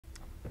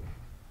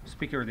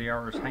Speaker of the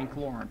hour is Hank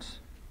Lawrence.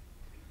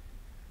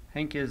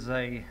 Hank is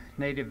a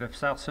native of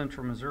South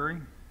Central Missouri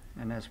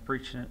and has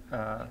preached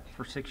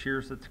for 6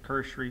 years at the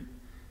Curry Street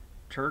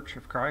Church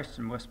of Christ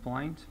in West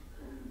Plains.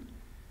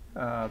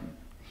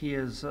 He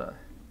has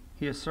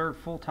served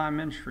full-time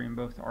ministry in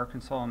both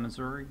Arkansas and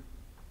Missouri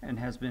and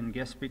has been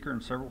guest speaker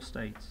in several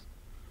states.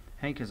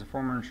 Hank is a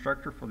former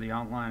instructor for the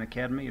Online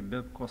Academy of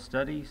Biblical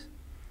Studies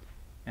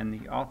and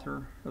the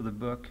author of the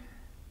book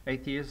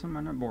Atheism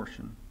and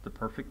Abortion: The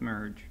Perfect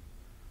Marriage.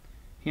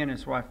 He and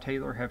his wife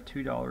Taylor have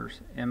 2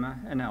 daughters, Emma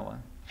and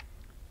Ella.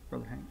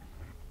 Brother Hank.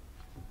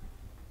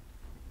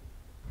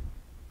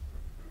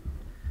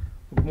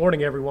 Good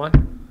morning,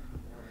 everyone.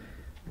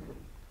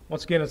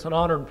 Once again, it's an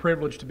honor and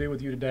privilege to be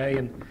with you today.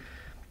 And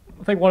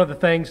I think one of the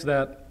things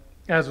that,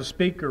 as a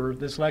speaker,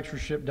 this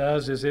lectureship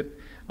does is it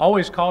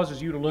always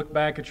causes you to look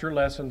back at your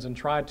lessons and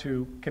try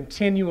to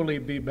continually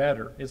be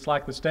better. It's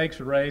like the stakes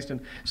are raised.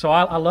 And so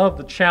I love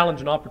the challenge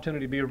and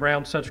opportunity to be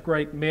around such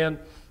great men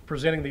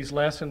presenting these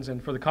lessons,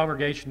 and for the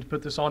congregation to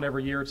put this on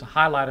every year. It's a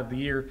highlight of the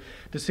year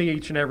to see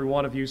each and every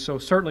one of you. So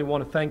certainly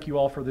want to thank you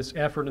all for this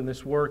effort and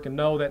this work, and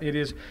know that it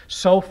is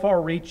so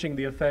far-reaching,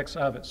 the effects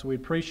of it. So we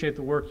appreciate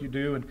the work you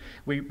do, and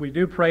we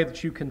do pray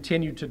that you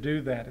continue to do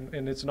that.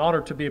 And it's an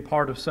honor to be a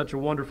part of such a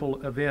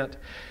wonderful event.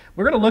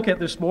 We're going to look at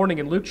this morning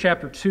in Luke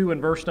chapter 2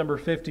 and verse number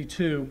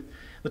 52.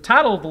 The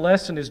title of the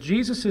lesson is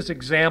Jesus'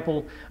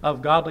 Example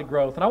of Godly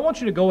Growth. And I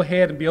want you to go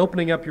ahead and be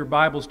opening up your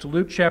Bibles to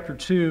Luke chapter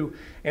 2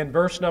 and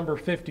verse number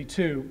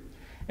 52.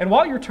 And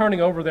while you're turning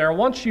over there, I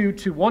want you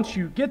to, once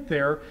you get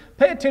there,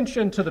 pay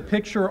attention to the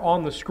picture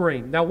on the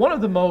screen. Now, one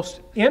of the most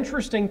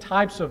interesting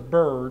types of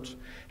birds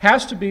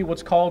has to be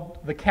what's called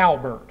the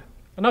cowbird.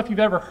 I don't know if you've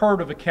ever heard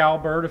of a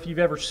cowbird, if you've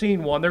ever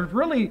seen one.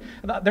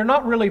 They're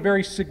not really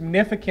very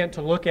significant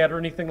to look at or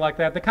anything like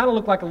that. They kind of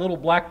look like a little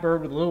black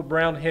bird with a little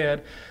brown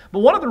head. But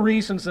one of the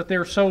reasons that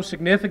they're so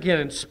significant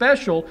and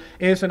special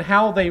is in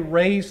how they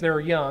raise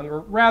their young, or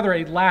rather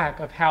a lack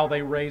of how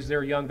they raise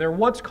their young. They're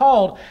what's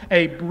called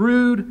a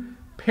brood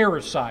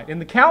parasite.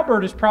 And the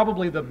cowbird is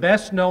probably the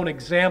best known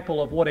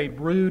example of what a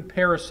brood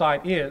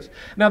parasite is.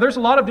 Now, there's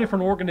a lot of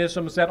different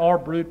organisms that are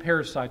brood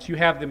parasites. You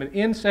have them in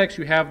insects,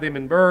 you have them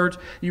in birds,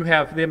 you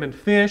have them in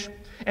fish.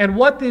 And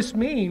what this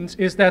means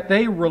is that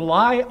they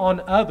rely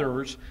on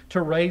others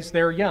to raise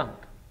their young.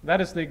 That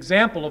is the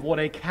example of what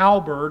a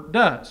cowbird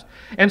does.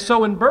 And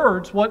so in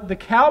birds, what the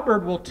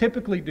cowbird will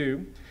typically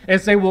do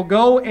is they will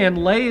go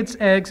and lay its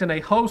eggs in a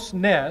host's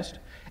nest,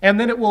 and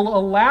then it will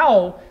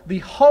allow the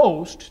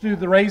host to do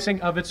the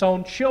raising of its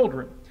own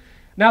children.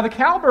 Now, the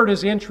cowbird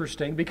is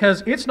interesting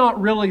because it's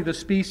not really the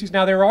species.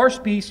 Now, there are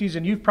species,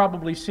 and you've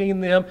probably seen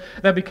them,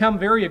 that become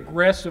very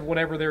aggressive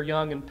whenever they're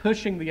young and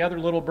pushing the other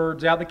little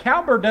birds out. The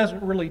cowbird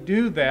doesn't really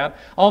do that,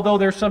 although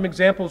there's some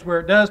examples where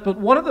it does. But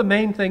one of the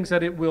main things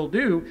that it will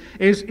do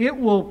is it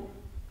will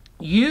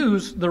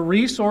use the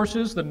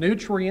resources, the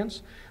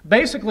nutrients,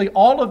 basically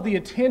all of the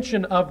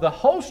attention of the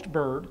host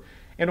bird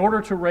in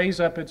order to raise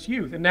up its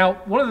youth. And now,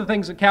 one of the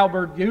things that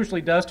cowbird usually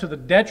does to the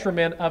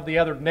detriment of the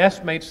other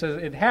nestmates that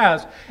it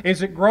has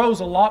is it grows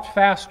a lot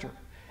faster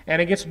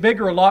and it gets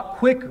bigger a lot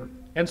quicker.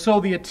 And so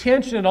the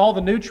attention and all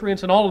the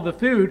nutrients and all of the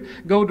food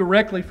go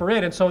directly for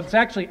it. And so it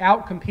actually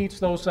outcompetes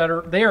those that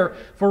are there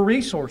for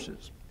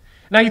resources.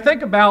 Now, you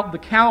think about the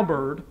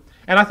cowbird,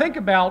 and I think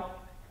about,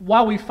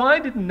 while we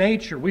find it in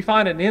nature, we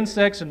find it in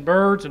insects and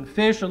birds and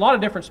fish, a lot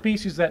of different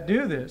species that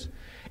do this.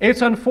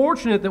 It's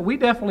unfortunate that we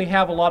definitely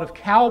have a lot of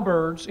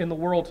cowbirds in the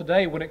world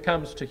today when it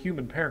comes to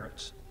human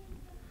parents.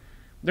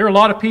 There are a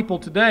lot of people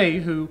today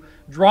who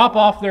drop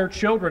off their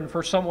children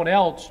for someone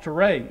else to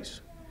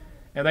raise.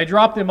 And they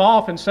drop them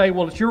off and say,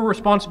 well, it's your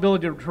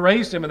responsibility to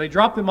raise them. And they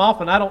drop them off,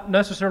 and I don't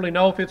necessarily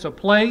know if it's a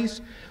place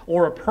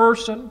or a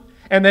person.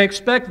 And they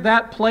expect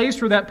that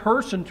place or that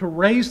person to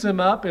raise them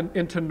up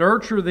and to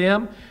nurture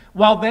them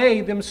while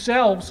they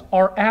themselves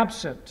are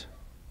absent.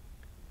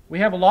 We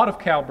have a lot of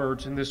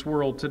cowbirds in this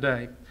world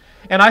today.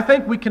 And I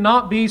think we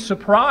cannot be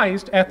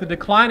surprised at the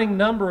declining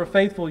number of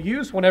faithful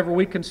youths whenever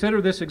we consider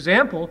this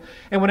example,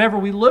 and whenever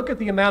we look at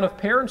the amount of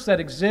parents that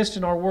exist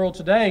in our world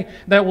today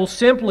that will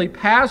simply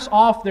pass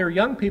off their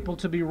young people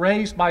to be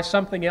raised by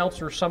something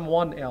else or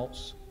someone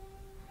else.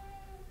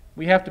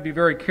 We have to be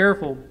very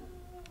careful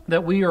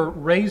that we are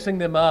raising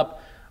them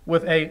up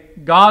with a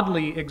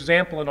godly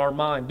example in our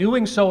mind,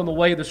 doing so in the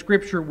way the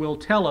Scripture will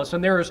tell us.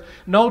 And there is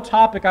no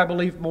topic, I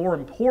believe, more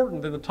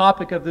important than the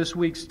topic of this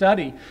week's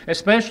study,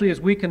 especially as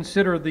we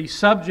consider the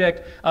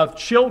subject of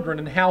children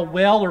and how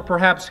well or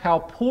perhaps how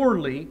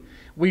poorly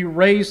we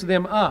raise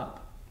them up.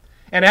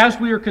 And as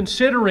we are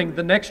considering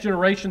the next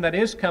generation that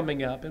is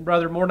coming up, and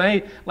Brother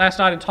Mornay last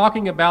night in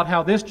talking about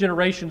how this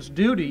generation's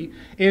duty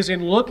is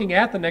in looking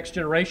at the next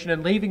generation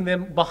and leaving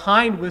them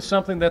behind with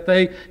something that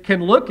they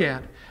can look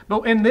at.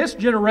 But in this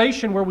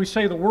generation where we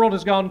say the world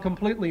has gone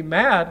completely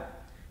mad,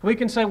 we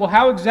can say, well,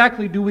 how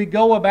exactly do we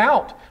go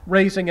about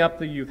raising up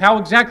the youth? How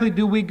exactly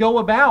do we go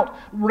about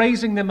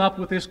raising them up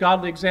with this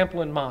godly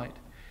example in mind?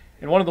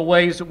 And one of the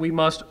ways that we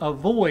must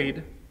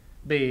avoid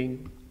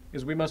being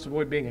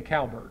a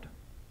cowbird.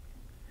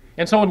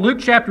 And so in Luke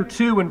chapter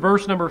 2 and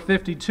verse number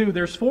 52,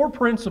 there's 4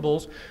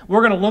 principles we're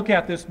going to look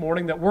at this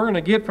morning that we're going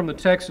to get from the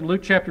text in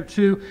Luke chapter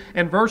 2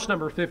 and verse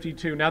number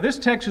 52. Now this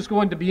text is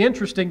going to be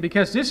interesting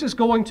because this is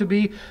going to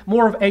be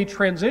more of a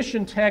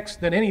transition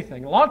text than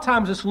anything. A lot of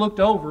times it's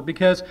looked over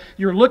because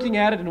you're looking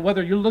at it, and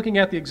whether you're looking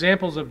at the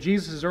examples of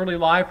Jesus' early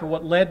life or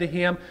what led to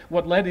him,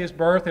 what led to his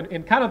birth,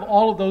 and kind of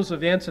all of those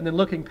events, and then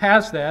looking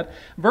past that,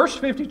 verse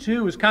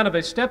 52 is kind of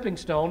a stepping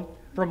stone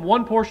from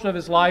one portion of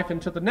his life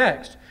into the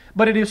next.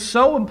 But it is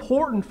so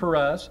important for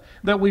us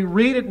that we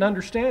read it and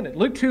understand it.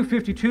 Luke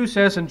 2:52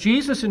 says, "And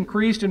Jesus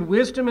increased in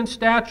wisdom and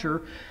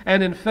stature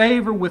and in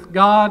favor with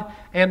God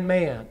and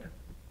man."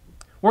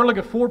 We're going to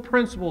look at 4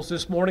 principles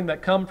this morning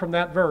that come from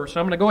that verse.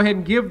 I'm going to go ahead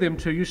and give them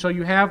to you so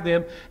you have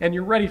them and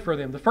you're ready for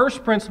them. The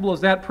first principle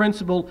is that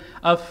principle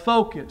of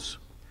focus.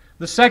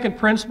 The second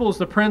principle is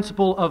the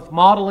principle of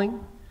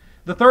modeling.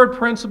 The third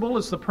principle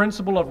is the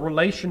principle of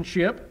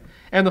relationship.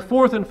 And the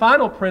fourth and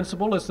final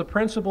principle is the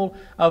principle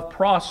of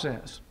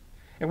process.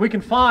 And we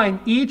can find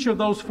each of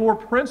those 4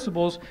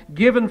 principles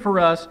given for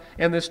us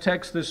in this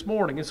text this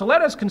morning. And so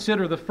let us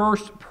consider the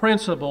first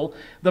principle,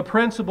 the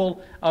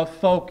principle of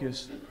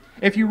focus.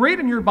 If you read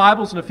in your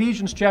Bibles in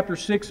Ephesians chapter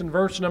 6 and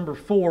verse number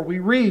 4, we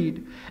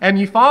read, "And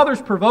ye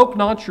fathers, provoke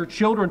not your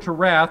children to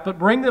wrath, but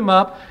bring them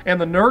up in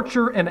the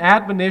nurture and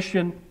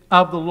admonition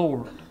of the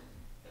Lord."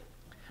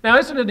 Now,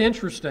 isn't it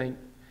interesting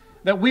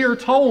that we are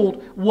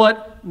told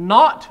what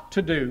not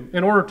to do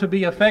in order to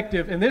be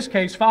effective, in this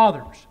case,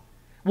 fathers?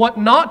 What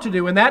not to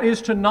do, and that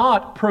is to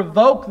not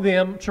provoke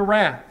them to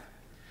wrath.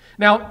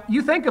 Now,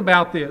 you think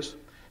about this.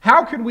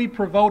 How can we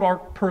provoke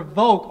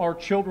our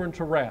children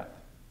to wrath?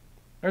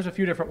 There's a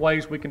few different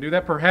ways we can do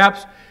that.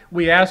 Perhaps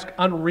we ask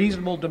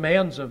unreasonable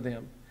demands of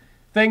them,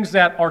 things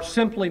that are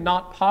simply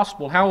not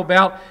possible. How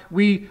about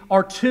we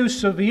are too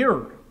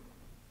severe?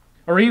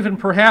 Or even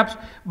perhaps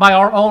by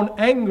our own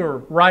anger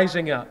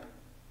rising up,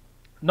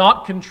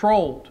 not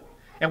controlled,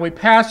 and we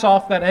pass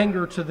off that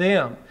anger to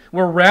them.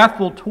 We're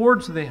wrathful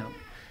towards them.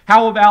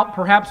 How about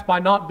perhaps by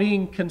not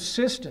being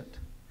consistent?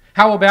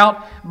 How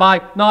about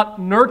by not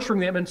nurturing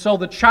them, and so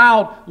the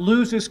child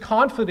loses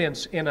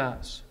confidence in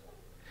us?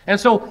 And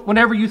so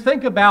whenever you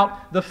think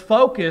about the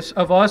focus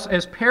of us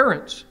as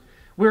parents,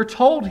 we're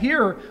told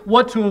here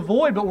what to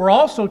avoid, but we're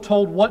also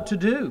told what to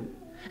do.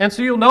 And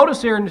so you'll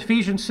notice here in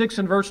Ephesians 6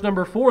 and verse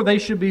number 4, they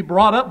should be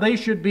brought up, they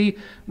should be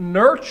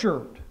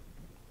nurtured.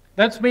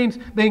 That means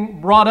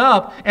being brought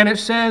up, and it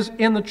says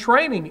in the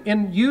training,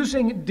 in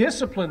using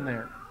discipline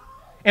there.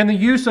 And the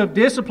use of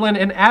discipline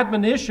and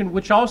admonition,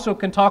 which also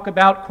can talk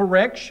about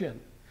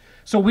correction.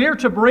 So we are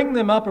to bring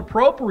them up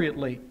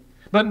appropriately,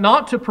 but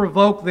not to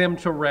provoke them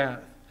to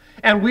wrath.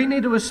 And we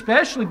need to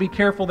especially be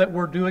careful that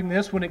we're doing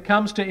this when it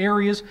comes to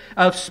areas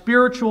of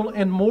spiritual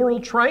and moral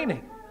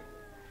training.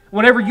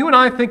 Whenever you and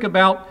I think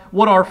about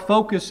what our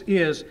focus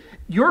is,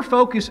 your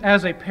focus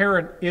as a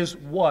parent is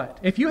what?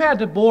 If you had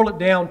to boil it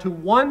down to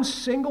one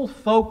single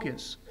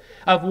focus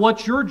of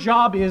what your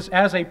job is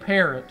as a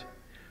parent,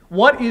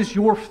 what is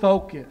your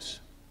focus?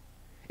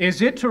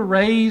 Is it to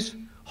raise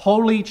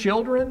holy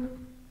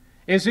children?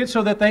 Is it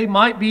so that they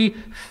might be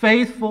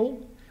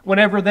faithful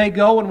whenever they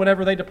go and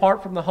whenever they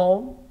depart from the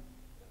home?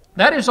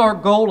 That is our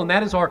goal, and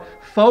that is our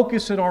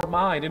focus in our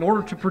mind in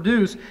order to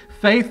produce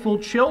faithful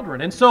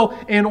children. And so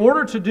in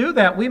order to do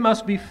that, we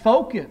must be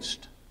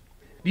focused.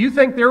 Do you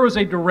think there was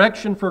a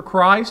direction for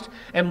Christ?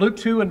 And Luke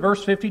 2 and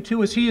verse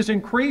 52, as He is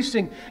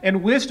increasing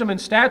in wisdom and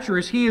stature,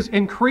 as He is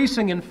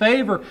increasing in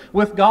favor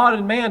with God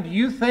and man, do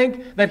you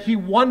think that He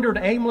wandered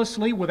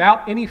aimlessly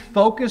without any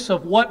focus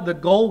of what the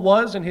goal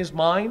was in His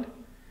mind?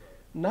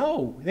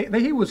 No.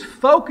 He was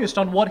focused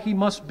on what He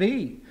must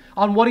be,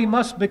 on what He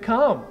must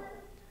become.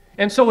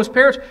 And so as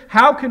parents,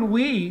 how can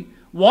we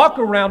walk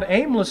around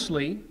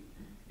aimlessly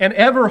and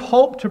ever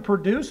hope to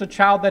produce a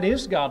child that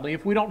is godly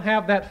if we don't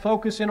have that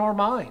focus in our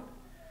mind?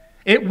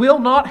 It will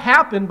not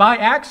happen by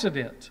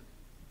accident.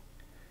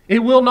 It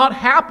will not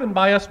happen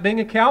by us being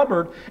a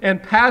cowbird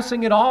and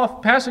passing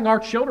our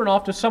children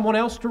off to someone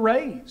else to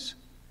raise.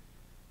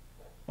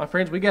 My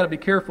friends, we've got to be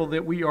careful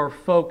that we are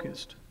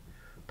focused.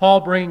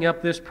 Paul bringing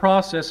up this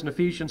process in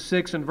Ephesians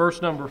 6 and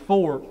verse number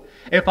 4.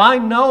 If I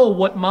know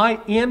what my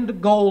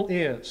end goal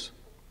is,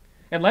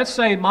 and let's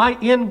say my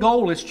end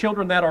goal is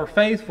children that are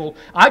faithful,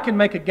 I can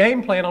make a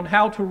game plan on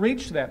how to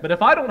reach that. But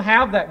if I don't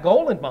have that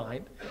goal in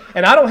mind,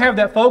 and I don't have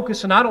that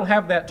focus, and I don't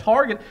have that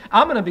target,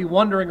 I'm going to be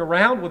wandering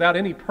around without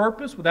any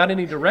purpose, without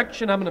any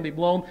direction. I'm going to be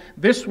blown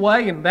this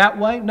way and that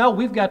way. No,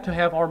 we've got to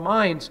have our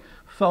minds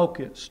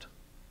focused.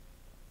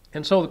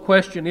 And so the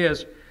question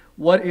is,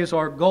 what is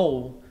our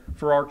goal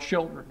for our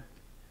children?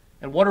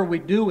 And what are we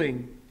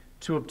doing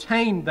to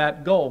obtain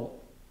that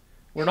goal?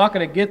 We're not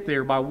going to get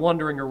there by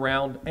wandering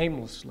around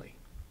aimlessly.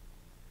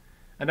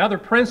 Another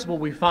principle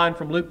we find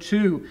from Luke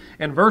 2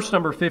 and verse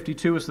number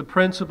 52 is the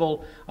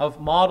principle of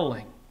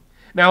modeling.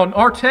 Now in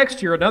our text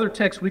here, another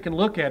text we can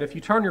look at, if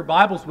you turn your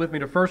Bibles with me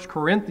to 1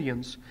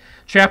 Corinthians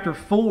chapter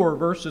 4,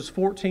 verses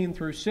 14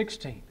 through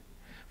 16.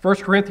 1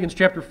 Corinthians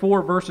chapter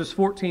 4, verses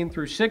 14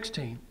 through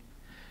 16.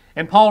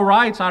 And Paul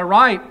writes, I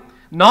write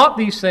not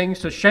these things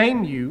to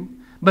shame you,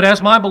 but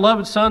as my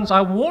beloved sons,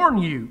 I warn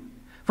you.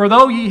 For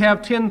though ye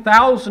have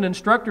 10,000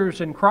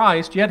 instructors in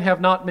Christ, yet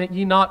have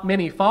ye not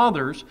many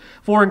fathers.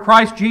 For in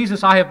Christ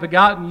Jesus I have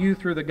begotten you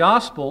through the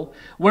gospel.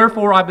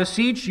 Wherefore I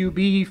beseech you,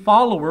 be ye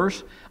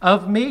followers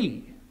of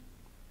me.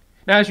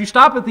 Now as you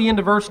stop at the end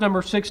of verse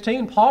number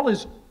 16, Paul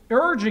is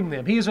urging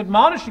them. He is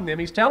admonishing them.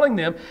 He's telling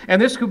them, and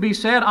this could be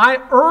said, I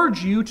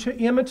urge you to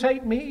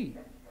imitate me.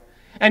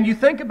 And you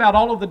think about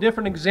all of the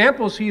different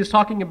examples he is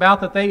talking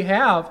about that they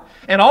have,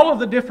 and all of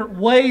the different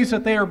ways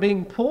that they are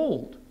being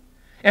pulled.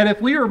 And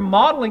if we are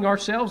modeling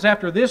ourselves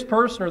after this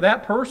person or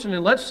that person,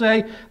 and let's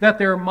say that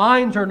their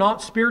minds are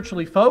not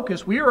spiritually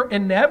focused, we are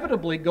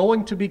inevitably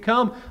going to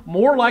become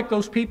more like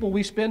those people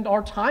we spend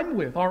our time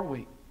with, aren't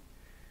we?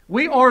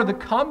 We are the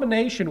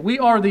combination, we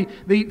are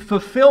the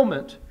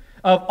fulfillment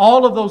of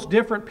all of those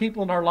different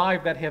people in our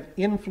life that have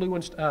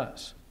influenced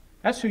us.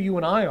 That's who you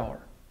and I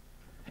are.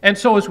 And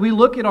so as we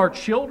look at our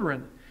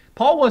children,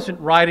 Paul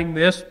wasn't writing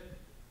this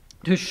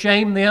to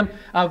shame them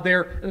of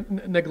their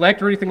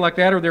neglect or anything like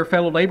that, or their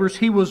fellow laborers.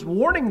 He was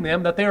warning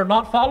them that they are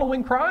not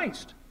following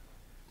Christ.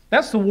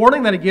 That's the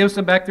warning that he gives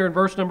them back there in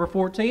verse number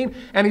 14.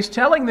 And he's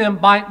telling them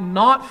by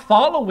not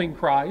following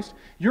Christ,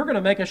 you're going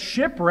to make a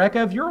shipwreck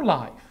of your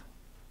life.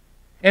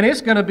 And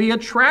it's going to be a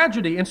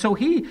tragedy. And so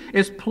he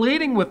is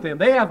pleading with them.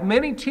 They have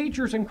many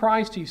teachers in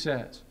Christ, he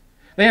says.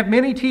 They have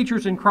many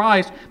teachers in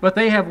Christ, but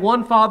they have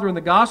one Father in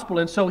the gospel.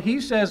 And so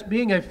he says,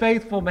 being a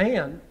faithful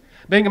man,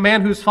 being a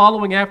man who's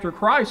following after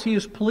Christ, he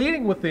is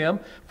pleading with them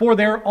for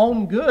their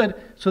own good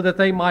so that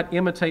they might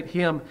imitate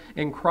him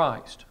in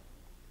Christ.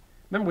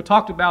 Remember, we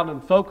talked about in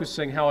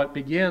focusing how it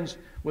begins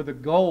with a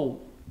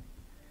goal.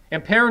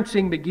 And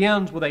parenting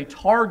begins with a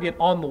target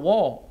on the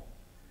wall.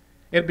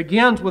 It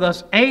begins with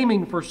us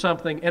aiming for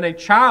something, and a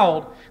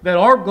child, that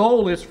our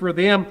goal is for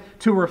them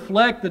to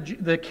reflect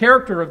the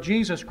character of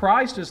Jesus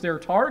Christ as their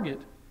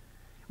target.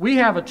 We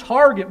have a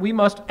target we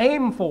must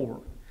aim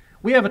for.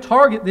 We have a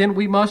target then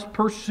we must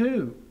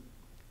pursue.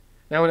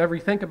 Now, whenever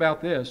you think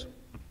about this,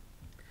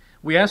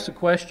 we ask the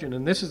question,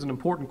 and this is an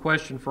important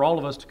question for all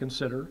of us to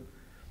consider,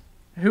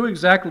 who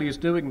exactly is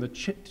doing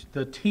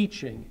the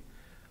teaching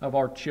of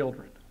our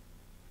children?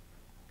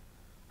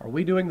 Are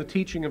we doing the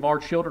teaching of our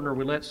children, or are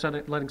we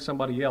letting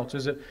somebody else?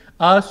 Is it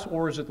us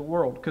or is it the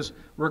world? Because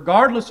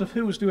regardless of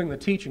who is doing the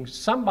teaching,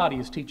 somebody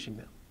is teaching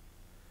them.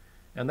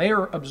 And they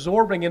are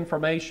absorbing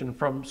information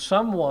from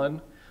someone,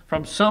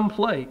 from some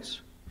place.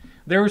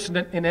 There's an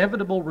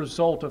inevitable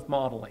result of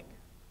modeling.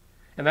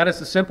 And that is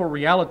the simple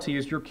reality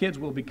is your kids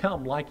will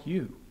become like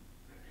you.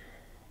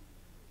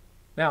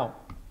 Now,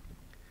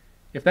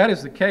 if that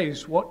is the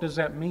case, what does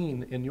that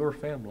mean in your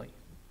family?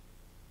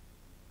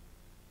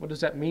 What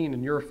does that mean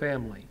in your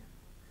family?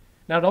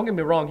 Now, don't get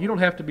me wrong, you don't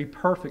have to be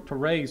perfect to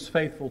raise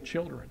faithful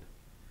children,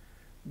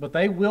 but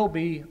they will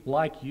be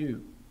like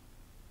you.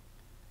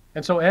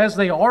 And so as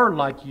they are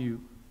like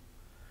you,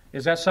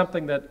 is that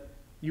something that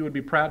you would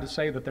be proud to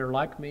say that they're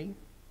like me?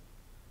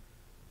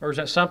 Or is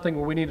that something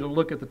where we need to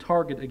look at the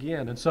target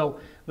again? And so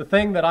the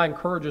thing that I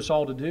encourage us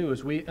all to do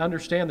is we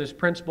understand this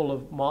principle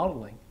of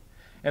modeling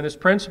and this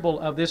principle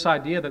of this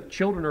idea that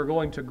children are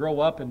going to grow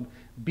up and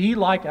be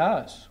like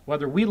us,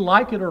 whether we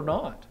like it or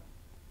not.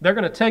 They're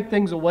going to take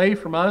things away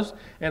from us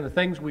and the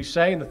things we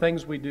say and the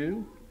things we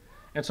do.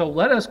 And so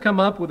let us come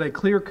up with a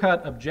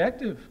clear-cut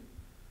objective.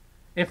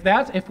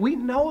 If we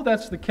know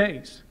that's the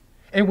case,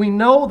 and we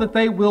know that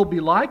they will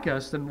be like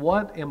us, then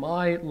what am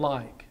I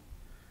like?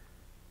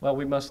 Well,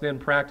 we must then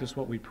practice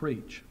what we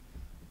preach.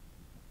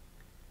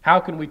 How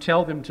can we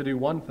tell them to do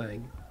one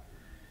thing,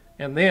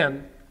 and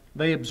then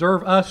they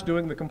observe us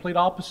doing the complete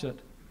opposite?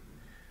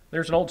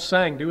 There's an old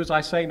saying, do as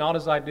I say, not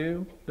as I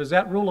do. Does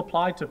that rule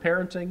apply to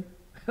parenting?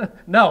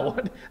 No,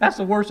 that's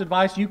the worst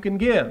advice you can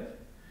give,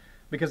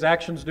 because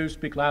actions do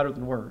speak louder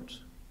than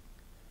words.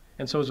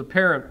 And so as a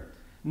parent,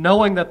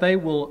 knowing that they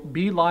will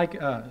be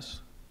like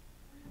us,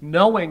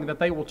 knowing that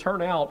they will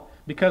turn out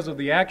because of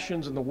the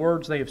actions and the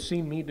words they have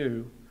seen me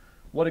do,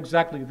 what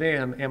exactly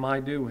then am I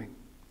doing?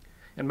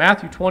 In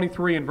Matthew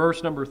 23 and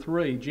verse number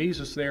 3,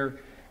 Jesus there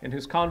in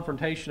his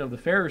confrontation of the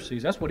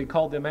Pharisees, that's what he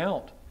called them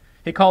out.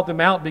 He called them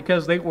out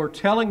because they were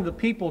telling the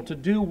people to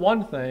do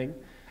one thing,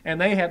 and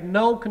they had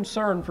no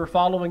concern for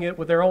following it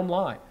with their own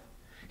life.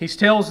 He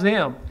tells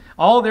them,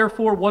 all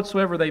therefore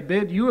whatsoever they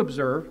bid you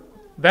observe,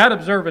 that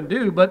observe and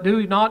do, but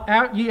do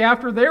not ye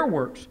after their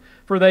works,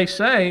 for they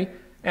say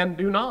and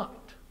do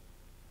not.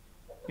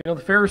 You know,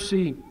 the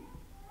Pharisee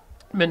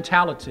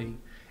mentality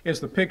is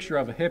the picture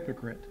of a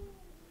hypocrite.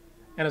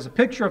 And as a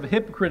picture of a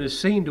hypocrite is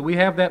seen, do we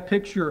have that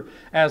picture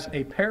as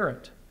a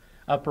parent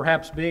of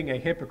perhaps being a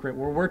hypocrite,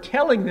 where we're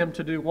telling them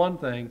to do one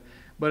thing,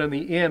 but in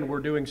the end we're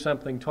doing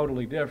something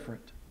totally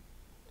different?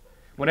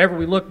 Whenever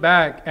we look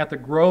back at the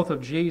growth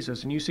of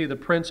Jesus and you see the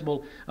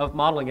principle of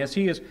modeling, as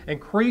he is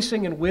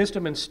increasing in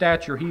wisdom and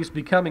stature, he is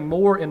becoming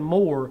more and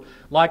more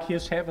like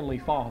his heavenly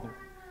Father.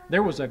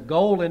 There was a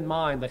goal in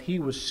mind that he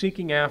was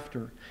seeking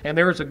after, and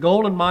there is a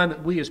goal in mind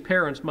that we as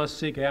parents must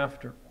seek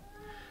after.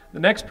 The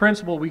next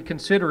principle we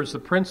consider is the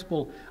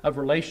principle of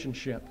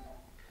relationship.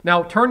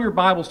 Now turn your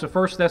Bibles to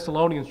 1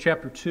 Thessalonians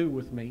chapter 2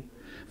 with me.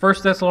 1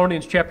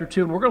 Thessalonians chapter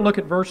 2, and we're going to look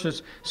at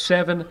verses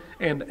 7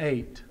 and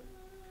 8.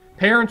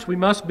 Parents, we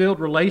must build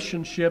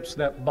relationships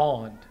that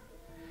bond.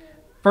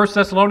 1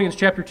 Thessalonians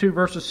chapter 2,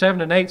 verses 7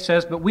 and 8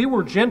 says, "But we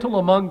were gentle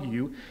among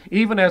you,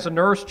 even as a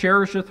nurse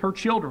cherisheth her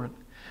children.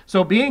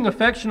 So being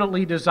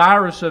affectionately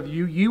desirous of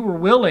you, you were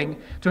willing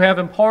to have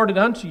imparted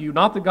unto you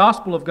not the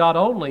gospel of God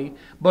only,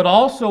 but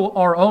also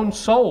our own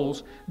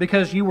souls,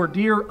 because you were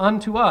dear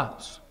unto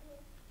us."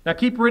 Now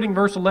keep reading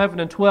verse 11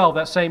 and 12,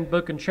 that same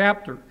book and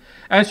chapter.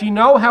 "As ye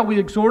know how we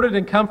exhorted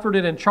and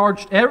comforted and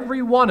charged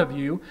every one of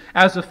you,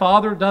 as the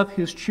Father doth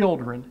his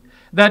children,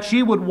 that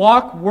ye would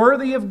walk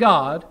worthy of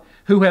God,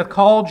 who hath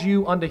called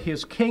you unto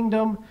his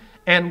kingdom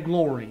and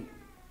glory."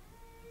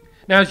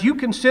 Now, as you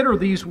consider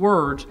these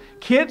words,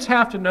 kids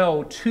have to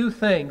know two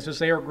things as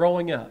they are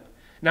growing up.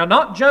 Now,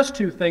 not just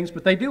two things,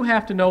 but they do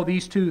have to know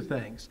these two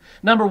things.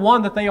 Number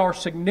one, that they are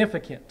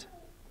significant.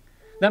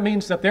 That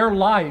means that their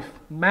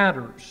life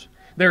matters.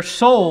 Their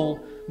soul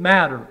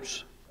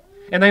matters.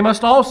 And they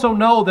must also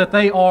know that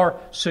they are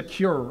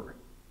secure.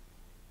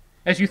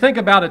 As you think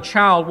about a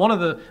child, one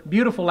of the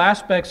beautiful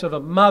aspects of a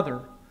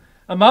mother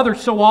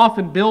so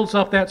often builds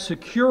up that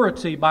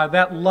security by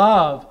that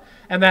love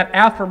and that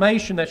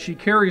affirmation that she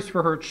carries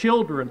for her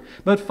children.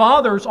 But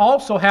fathers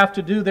also have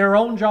to do their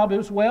own job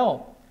as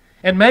well,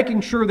 and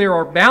making sure there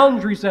are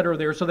boundaries that are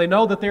there so they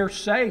know that they're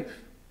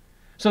safe,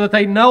 so that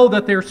they know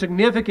that they're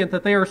significant,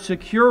 that they are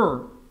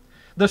secure.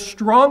 The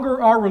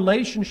stronger our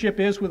relationship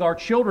is with our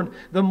children,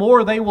 the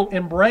more they will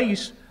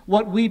embrace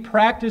what we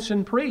practice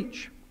and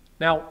preach.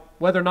 Now,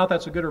 whether or not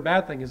that's a good or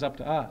bad thing is up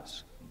to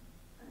us.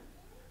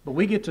 But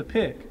we get to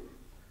pick.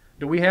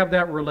 Do we have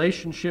that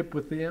relationship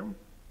with them?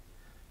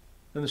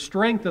 And the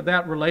strength of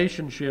that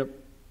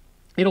relationship,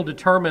 it'll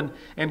determine,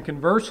 and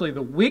conversely,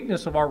 the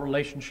weakness of our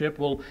relationship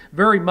will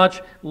very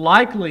much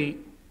likely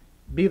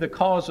be the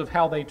cause of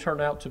how they turn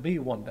out to be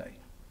one day.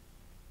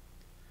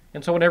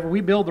 And so whenever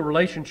we build the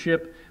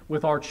relationship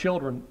with our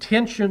children,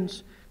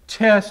 tensions,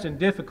 tests, and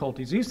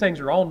difficulties, these things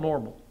are all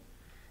normal.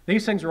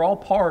 These things are all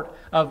part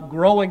of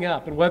growing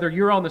up. And whether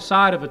you're on the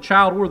side of a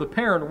child or the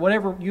parent, or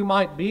whatever you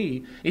might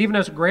be, even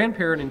as a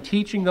grandparent, and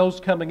teaching those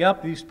coming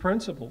up these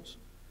principles,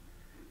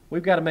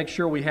 we've got to make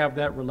sure we have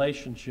that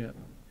relationship.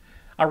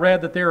 I read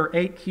that there are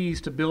 8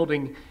 keys to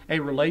building a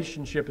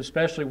relationship,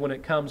 especially when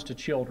it comes to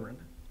children.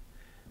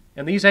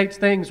 And these 8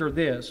 things are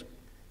this: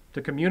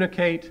 to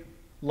communicate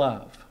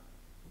love,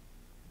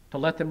 to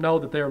let them know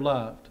that they're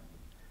loved,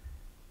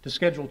 to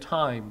schedule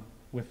time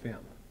with them,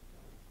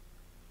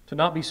 to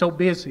not be so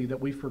busy that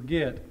we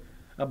forget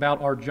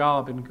about our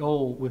job and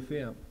goal with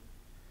them.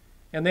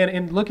 And then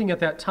in looking at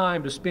that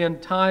time, to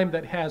spend time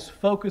that has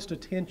focused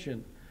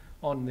attention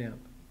on them.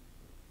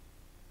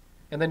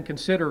 And then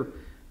consider,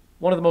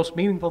 one of the most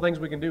meaningful things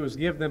we can do is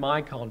give them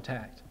eye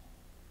contact.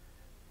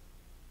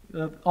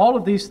 All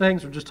of these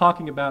things are just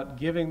talking about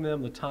giving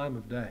them the time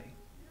of day.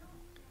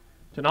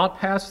 To not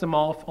pass them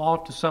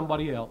off to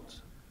somebody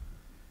else.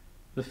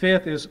 The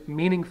 5th is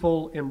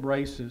meaningful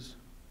embraces.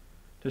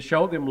 To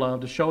show them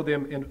love, to show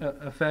them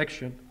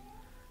affection.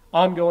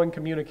 Ongoing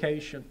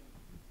communication.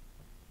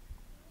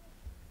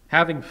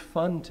 Having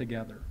fun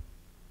together.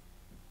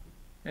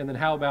 And then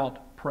how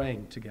about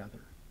praying together?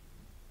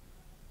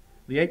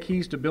 The 8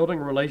 keys to building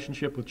a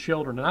relationship with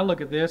children. And I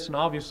look at this, and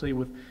obviously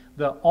with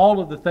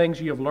all of the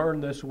things you have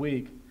learned this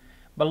week,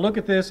 but look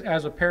at this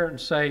as a parent and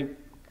say,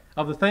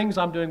 of the things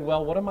I'm doing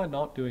well, what am I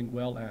not doing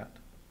well at?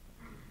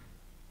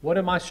 What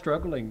am I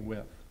struggling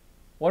with?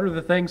 What are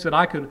the things that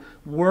I could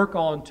work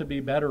on to be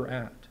better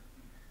at?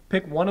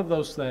 Pick one of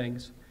those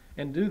things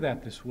and do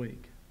that this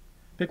week.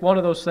 Pick one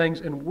of those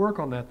things and work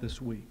on that this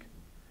week.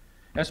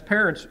 As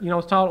parents, a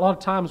lot of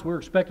times we're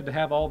expected to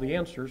have all the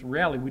answers. In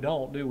reality, we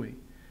don't, do we?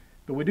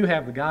 But we do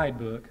have the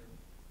guidebook,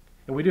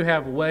 and we do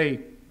have a way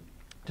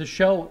to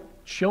show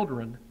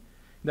children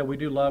that we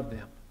do love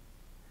them.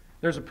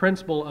 There's a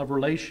principle of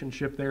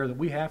relationship there that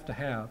we have to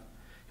have,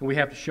 and we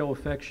have to show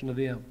affection to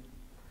them.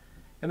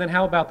 And then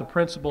how about the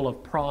principle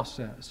of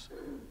process?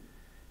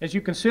 As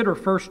you consider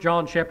 1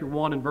 John chapter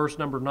 1 and verse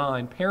number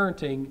 9,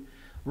 parenting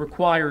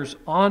requires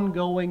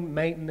ongoing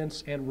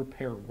maintenance and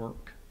repair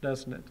work,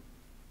 doesn't it?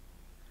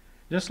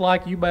 Just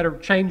like you better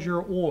change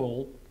your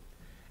oil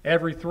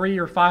every 3,000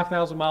 or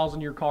 5,000 miles in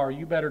your car,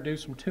 you better do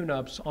some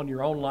tune-ups on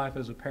your own life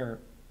as a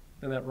parent.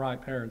 Isn't that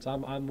right, parents?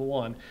 I'm the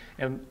one.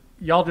 And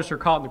y'all just are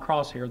caught in the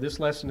crosshair. This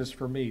lesson is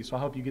for me, so I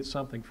hope you get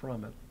something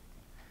from it.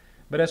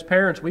 But as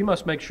parents, we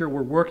must make sure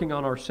we're working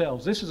on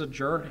ourselves. This is a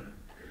journey.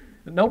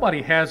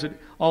 Nobody has it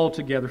all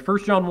together.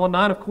 1 John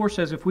 1:9, of course,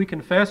 says, if we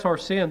confess our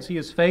sins, He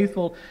is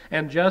faithful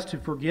and just to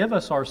forgive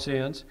us our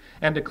sins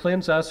and to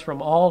cleanse us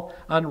from all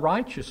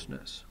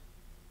unrighteousness.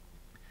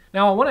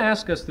 Now, I want to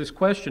ask us this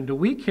question. Do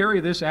we carry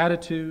this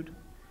attitude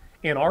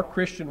in our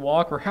Christian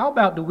walk? Or how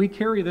about do we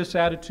carry this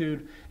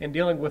attitude in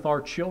dealing with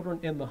our children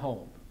in the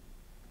home?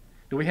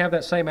 Do we have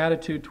that same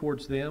attitude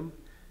towards them?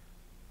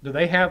 Do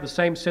they have the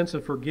same sense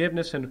of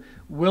forgiveness and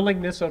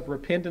willingness of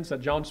repentance that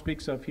John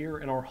speaks of here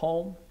in our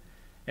home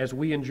as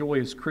we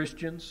enjoy as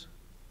Christians?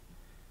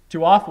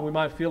 Too often we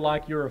might feel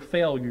like you're a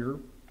failure,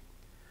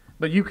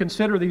 but you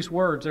consider these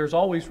words, there's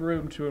always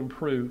room to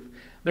improve.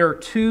 There are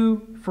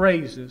two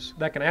phrases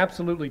that can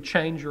absolutely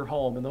change your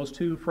home, and those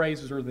two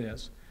phrases are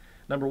this.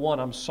 Number one,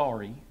 I'm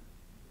sorry.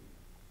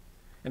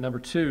 And number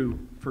two,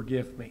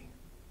 forgive me.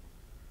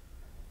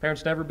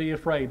 Parents, never be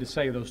afraid to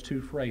say those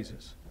two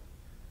phrases,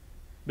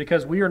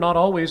 because we are not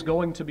always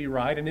going to be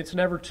right, and it's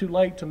never too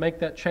late to make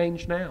that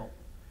change now,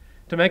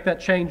 to make that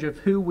change of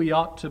who we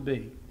ought to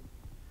be.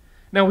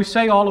 Now, we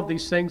say all of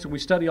these things and we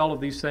study all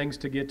of these things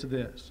to get to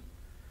this.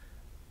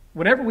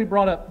 Whenever we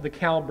brought up the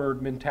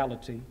cowbird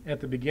mentality at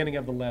the beginning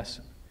of the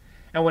lesson,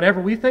 and whenever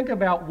we think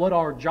about what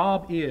our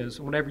job is,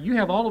 whenever you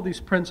have all of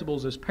these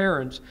principles as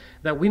parents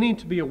that we need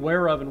to be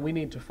aware of and we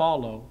need to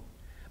follow,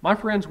 my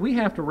friends, we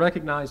have to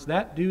recognize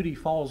that duty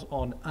falls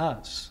on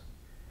us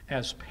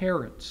as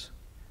parents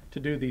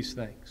to do these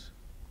things.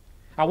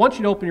 I want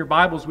you to open your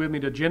Bibles with me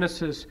to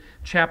Genesis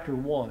chapter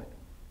 1.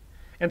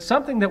 And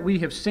something that we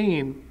have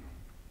seen,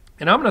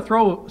 and I'm going to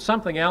throw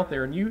something out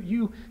there, and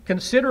you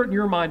consider it in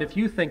your mind if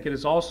you think it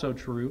is also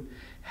true.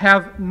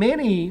 Have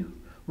many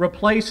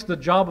replaced the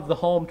job of the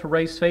home to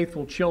raise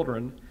faithful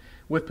children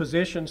with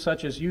positions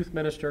such as youth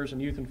ministers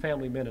and youth and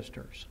family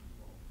ministers?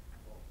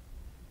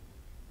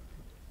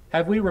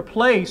 Have we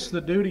replaced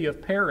the duty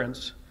of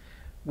parents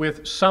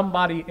with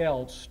somebody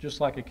else, just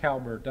like a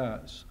cowbird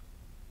does?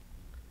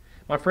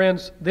 My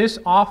friends, this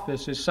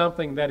office is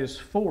something that is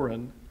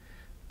foreign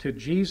to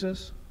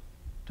Jesus,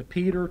 to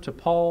Peter, to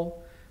Paul,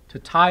 to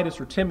Titus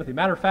or Timothy.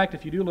 Matter of fact,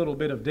 if you do a little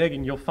bit of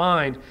digging, you'll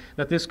find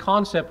that this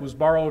concept was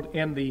borrowed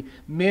in the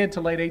mid to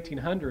late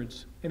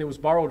 1800s, and it was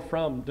borrowed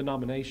from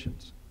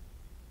denominations.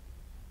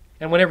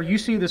 And whenever you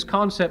see this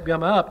concept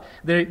come up,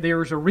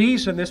 there's a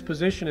reason this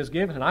position is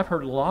given, and I've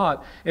heard a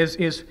lot,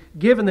 is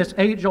given this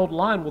age-old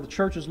line, well, the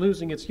church is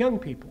losing its young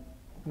people.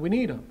 We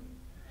need them.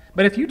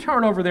 But if you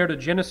turn over there to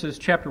Genesis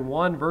chapter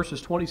 1, verses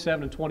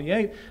 27 and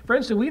 28,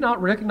 friends, do we not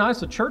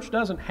recognize the church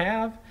doesn't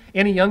have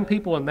any young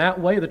people in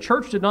that way? The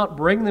church did not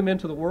bring them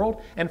into the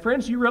world. And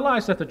friends, you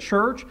realize that the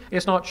church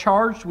is not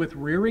charged with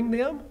rearing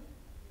them?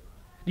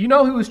 Do you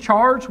know who is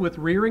charged with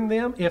rearing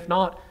them, if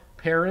not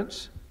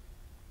parents?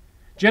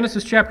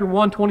 Genesis chapter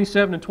 1,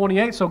 27 and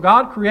 28, so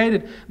God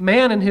created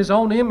man in His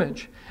own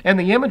image, and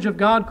the image of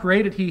God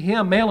created He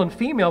him, male and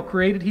female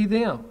created He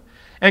them.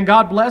 And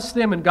God blessed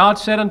them, and God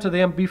said unto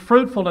them, be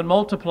fruitful and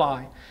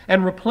multiply,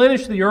 and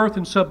replenish the earth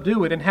and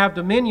subdue it, and have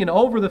dominion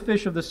over the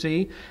fish of the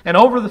sea, and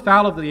over the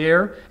fowl of the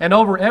air, and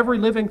over every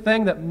living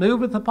thing that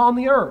moveth upon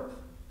the earth.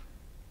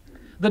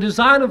 The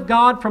design of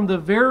God from the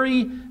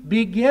very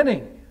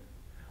beginning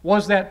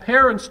was that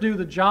parents do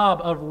the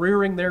job of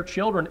rearing their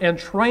children and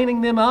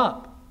training them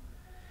up.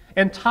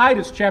 In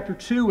Titus chapter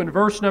 2 and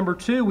verse number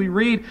 2, we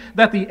read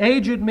that the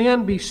aged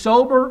men be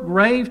sober,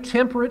 grave,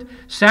 temperate,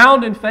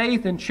 sound in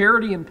faith and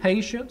charity and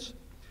patience.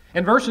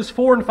 In verses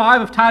 4 and 5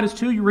 of Titus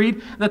 2, you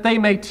read that they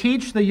may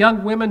teach the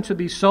young women to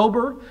be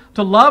sober,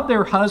 to love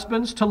their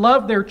husbands, to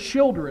love their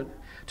children,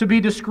 to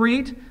be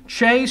discreet,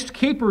 chaste,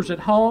 keepers at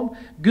home,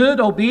 good,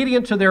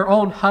 obedient to their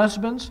own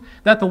husbands,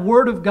 that the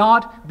word of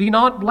God be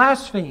not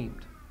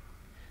blasphemed.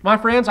 My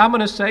friends, I'm going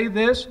to say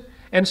this,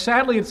 and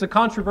sadly it's a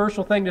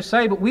controversial thing to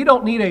say, but we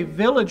don't need a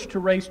village to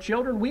raise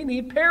children. We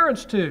need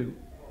parents to.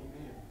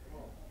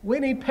 We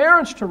need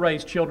parents to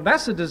raise children.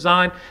 That's the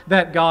design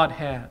that God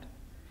had.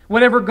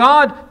 Whenever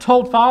God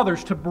told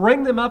fathers to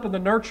bring them up in the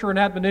nurture and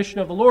admonition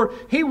of the Lord,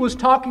 He was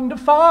talking to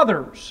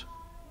fathers.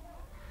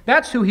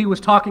 That's who He was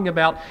talking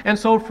about. And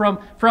so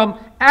from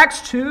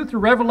Acts 2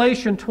 through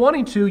Revelation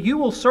 22, you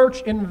will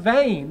search in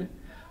vain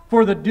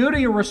for the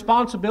duty or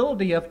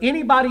responsibility of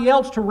anybody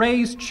else to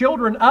raise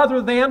children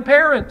other than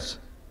parents.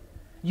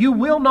 You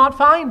will not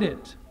find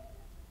it.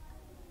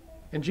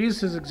 In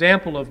Jesus'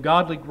 example of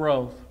godly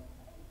growth,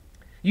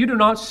 you do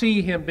not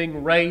see Him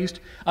being raised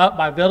up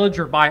by village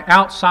or by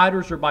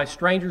outsiders or by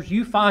strangers.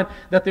 You find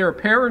that there are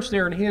parents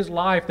there in His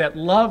life that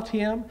loved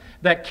Him,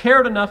 that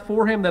cared enough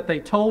for Him, that they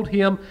told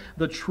Him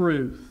the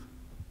truth.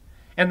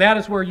 And that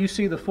is where you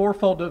see the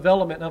fourfold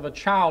development of a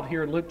child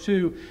here in Luke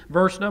 2,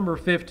 verse number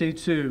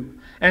 52.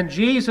 And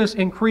Jesus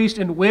increased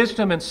in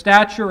wisdom and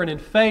stature and in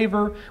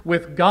favor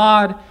with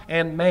God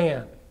and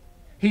man.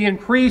 He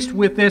increased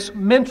with this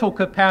mental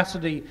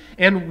capacity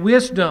and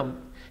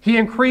wisdom. He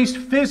increased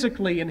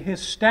physically in His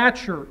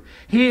stature.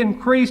 He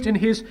increased in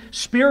His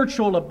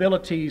spiritual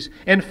abilities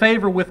in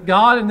favor with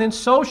God, and then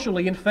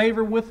socially in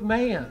favor with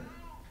man.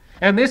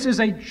 And this is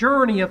a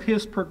journey of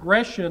His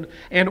progression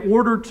in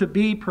order to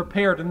be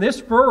prepared. In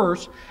this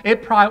verse,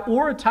 it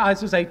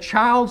prioritizes a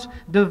child's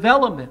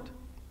development.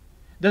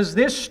 Does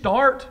this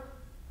start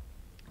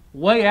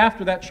way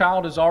after that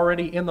child is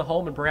already in the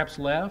home and perhaps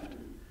left?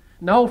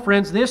 No,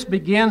 friends, this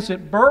begins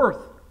at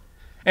birth.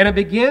 And it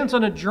begins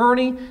on a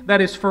journey that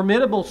is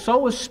formidable,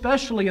 so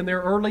especially in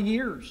their early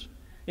years.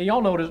 And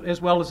y'all know it as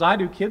well as I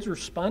do, kids are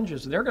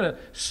sponges. They're going to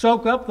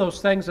soak up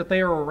those things that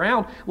they are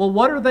around. Well,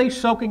 what are they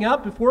soaking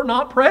up if we're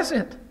not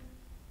present?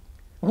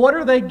 What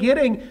are they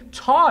getting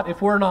taught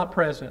if we're not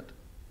present?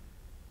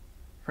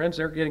 Friends,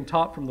 they're getting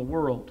taught from the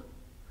world.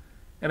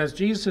 And as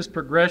Jesus'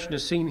 progression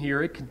is seen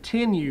here, it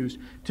continues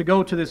to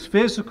go to this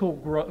physical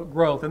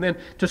growth and then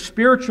to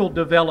spiritual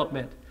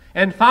development.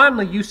 And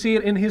finally, you see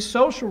it in his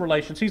social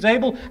relations. He's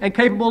able and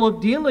capable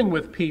of dealing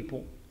with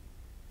people.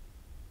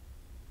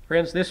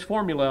 Friends, this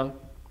formula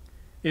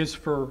is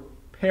for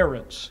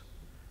parents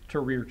to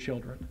rear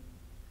children,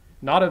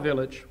 not a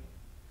village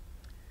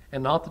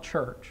and not the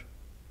church.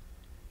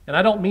 And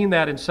I don't mean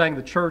that in saying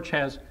the church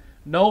has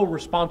no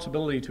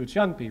responsibility to its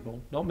young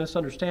people. Don't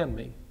misunderstand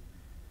me.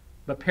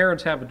 But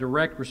parents have a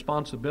direct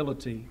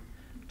responsibility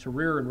to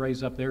rear and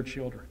raise up their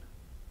children.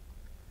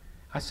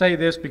 I say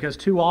this because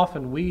too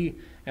often we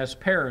as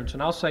parents,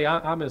 and I'll say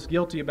I'm as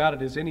guilty about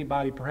it as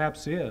anybody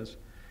perhaps is,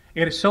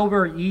 it is so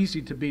very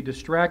easy to be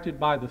distracted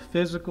by the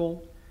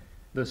physical,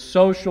 the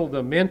social,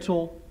 the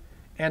mental,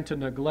 and to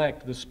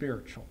neglect the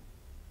spiritual.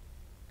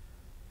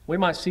 We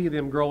might see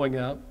them growing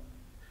up,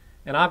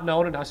 and I've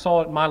known it, I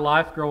saw it in my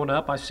life growing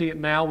up, I see it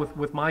now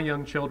with my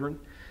young children,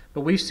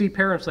 but we see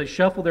parents, they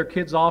shuffle their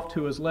kids off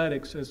to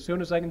athletics as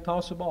soon as they can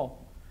toss a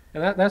ball.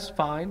 And that's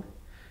fine.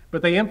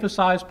 But they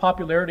emphasize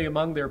popularity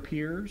among their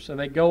peers, and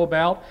they go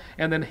about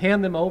and then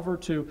hand them over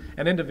to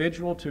an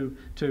individual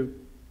to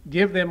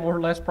give them more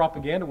or less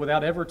propaganda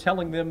without ever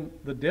telling them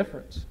the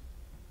difference.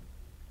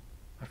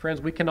 My friends,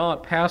 we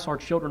cannot pass our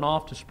children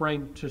off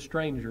to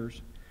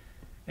strangers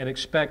and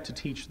expect to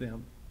teach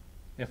them,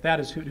 if that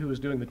is who is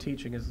doing the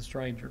teaching is the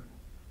stranger.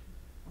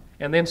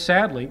 And then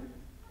sadly,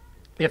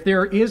 if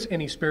there is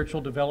any spiritual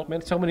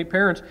development, so many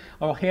parents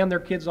will hand their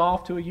kids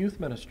off to a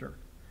youth minister.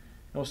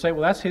 They'll say,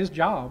 well, that's his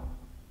job.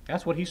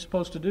 That's what he's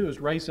supposed to do, is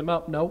raise them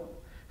up.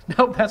 Nope,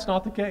 that's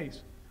not the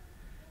case.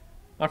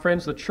 My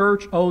friends, the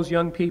church owes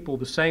young people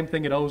the same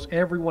thing it owes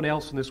everyone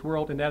else in this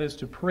world, and that is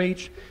to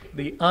preach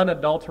the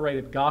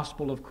unadulterated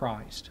gospel of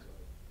Christ.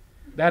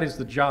 That is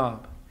the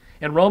job.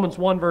 In Romans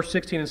 1, verse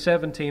 16 and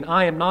 17,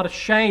 I am not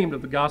ashamed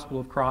of the gospel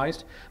of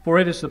Christ, for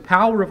it is the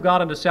power of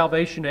God unto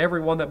salvation to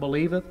everyone that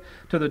believeth,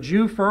 to the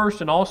Jew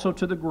first and also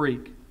to the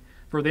Greek.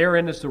 For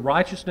therein is the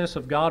righteousness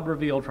of God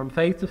revealed from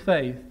faith to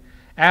faith,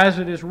 as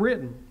it is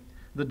written,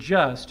 the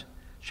just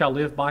shall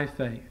live by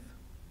faith.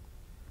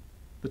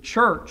 The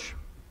church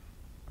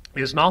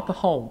is not the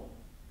home,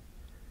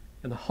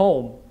 and the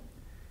home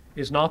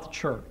is not the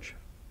church.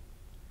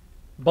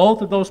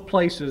 Both of those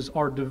places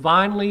are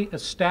divinely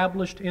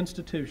established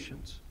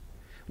institutions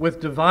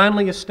with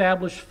divinely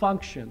established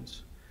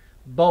functions,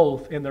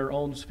 both in their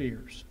own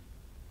spheres.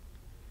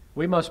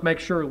 We must make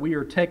sure we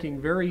are taking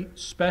very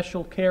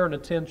special care and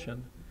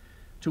attention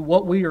to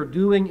what we are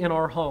doing in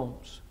our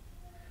homes.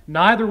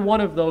 Neither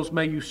one of those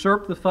may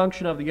usurp the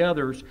function of the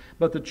others,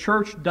 but the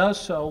church does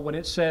so when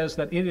it says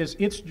that it is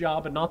its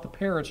job and not the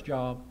parent's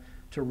job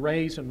to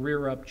raise and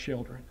rear up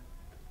children.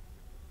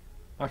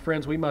 My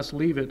friends, we must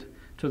leave it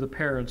to the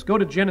parents. Go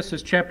to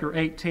Genesis chapter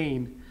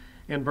 18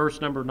 and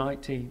verse number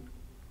 19.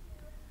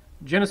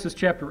 Genesis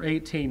chapter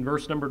 18,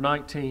 verse number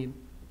 19.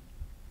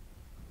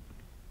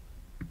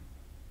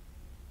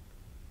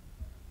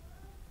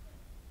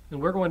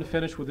 And we're going to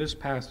finish with this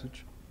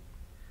passage.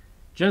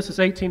 Genesis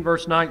 18,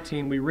 verse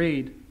 19, we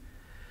read,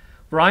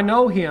 For I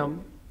know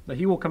him, that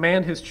he will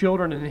command his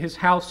children and his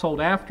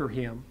household after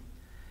him,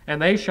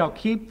 and they shall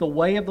keep the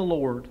way of the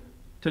Lord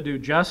to do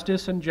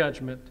justice and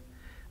judgment,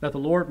 that the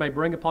Lord may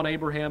bring upon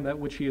Abraham that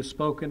which he has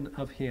spoken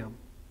of him.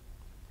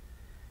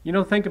 You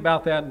know, think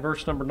about that in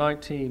verse number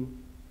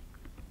 19.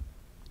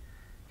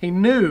 He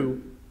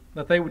knew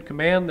that they would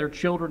command their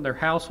children, their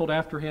household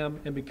after him,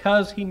 and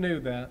because he knew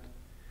that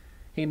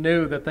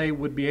they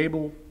would be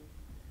able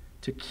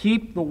to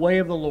keep the way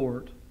of the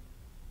Lord,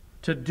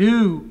 to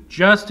do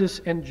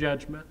justice and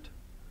judgment,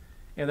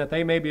 and that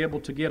they may be able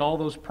to get all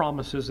those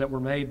promises that were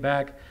made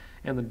back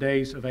in the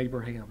days of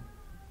Abraham.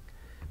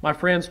 My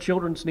friends,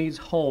 children need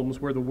homes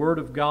where the Word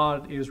of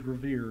God is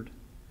revered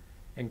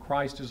and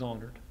Christ is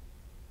honored.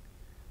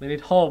 They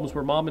need homes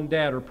where mom and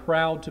dad are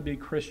proud to be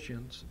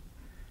Christians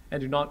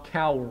and do not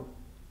cower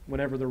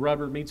whenever the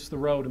rubber meets the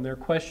road and they're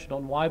questioned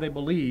on why they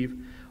believe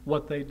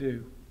what they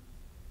do.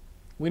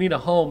 We need a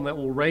home that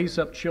will raise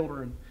up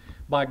children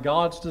by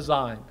God's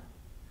design.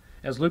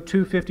 As Luke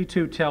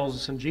 2:52 tells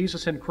us, and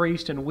Jesus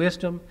increased in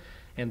wisdom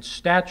and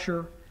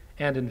stature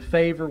and in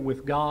favor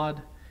with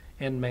God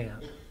and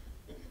man.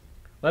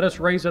 Let us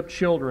raise up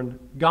children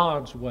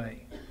God's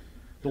way,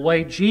 the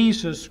way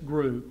Jesus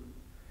grew.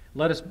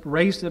 Let us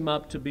raise them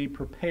up to be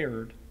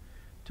prepared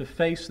to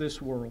face this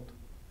world,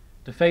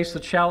 to face the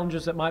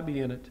challenges that might be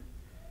in it,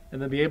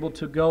 and then be able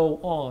to go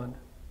on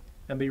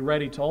and be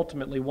ready to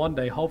ultimately one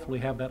day hopefully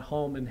have that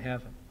home in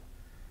heaven.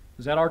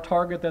 Is that our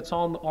target that's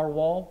on our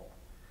wall?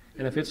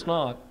 And if it's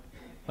not,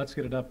 let's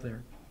get it up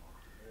there.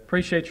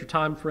 Appreciate your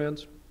time,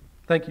 friends.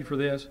 Thank you for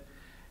this.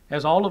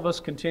 As all of us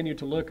continue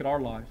to look at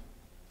our life,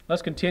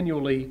 let's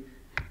continually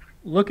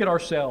look at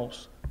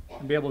ourselves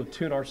and be able to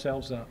tune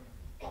ourselves up.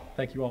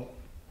 Thank you all.